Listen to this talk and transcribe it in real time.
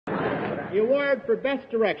The award for Best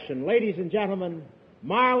Direction, ladies and gentlemen,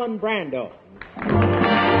 Marlon Brando.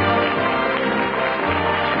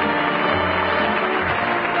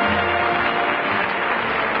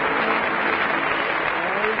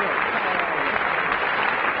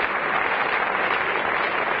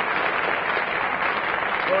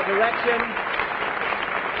 For direction,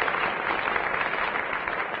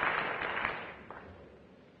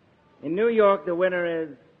 in New York, the winner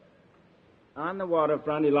is On the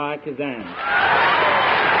Waterfront, Elia Kazan.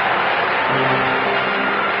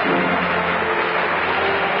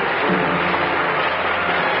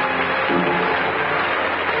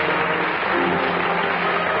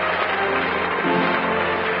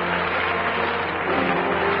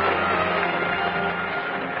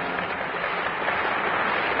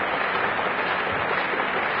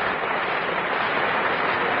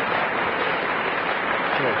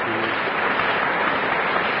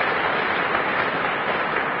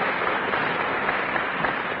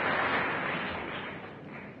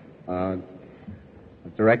 A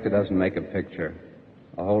director doesn't make a picture.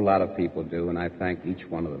 A whole lot of people do, and I thank each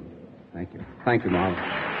one of them. Thank you. Thank you, Marlon.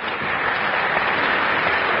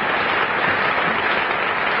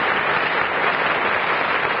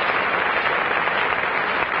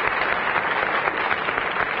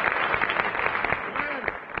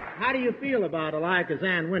 How do you feel about Elia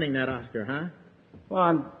Kazan winning that Oscar, huh? Well,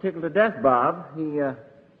 I'm tickled to death, Bob. He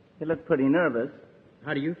looked pretty nervous.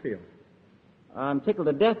 How do you feel? I'm tickled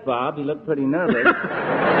to death, Bob. He looked pretty nervous.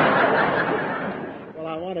 Well,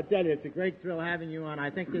 I want to tell you, it's a great thrill having you on. I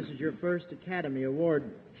think this is your first Academy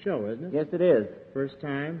Award show, isn't it? Yes, it is. First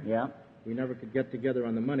time? Yeah. We never could get together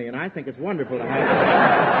on the money, and I think it's wonderful to have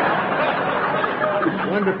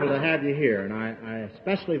you. Wonderful to have you here, and I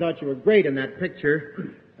especially thought you were great in that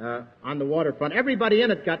picture on the waterfront. Everybody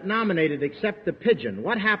in it got nominated except the pigeon.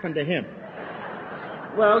 What happened to him?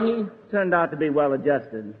 Well, he turned out to be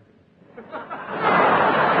well-adjusted.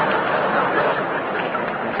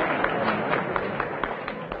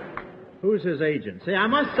 Who's his agent? See, I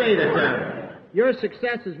must say that your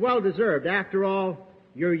success is well-deserved. After all,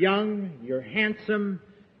 you're young, you're handsome,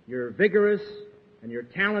 you're vigorous, and you're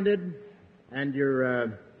talented, and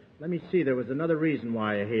you're, let me see, there was another reason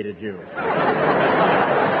why I hated you.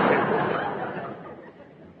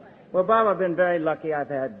 Well, Bob, I've been very lucky. I've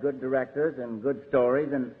had good directors and good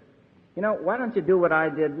stories, and, why don't you do what I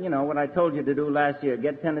did, what I told you to do last year?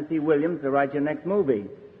 Get Tennessee Williams to write your next movie.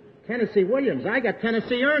 Tennessee Williams? I got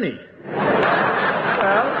Tennessee Ernie.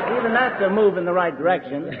 Well, even that's a move in the right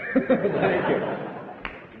direction. Thank you.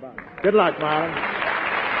 Good luck, Marlon.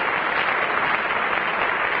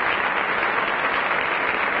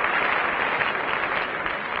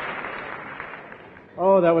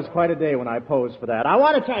 Oh, that was quite a day when I posed for that. I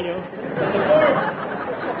want to tell you,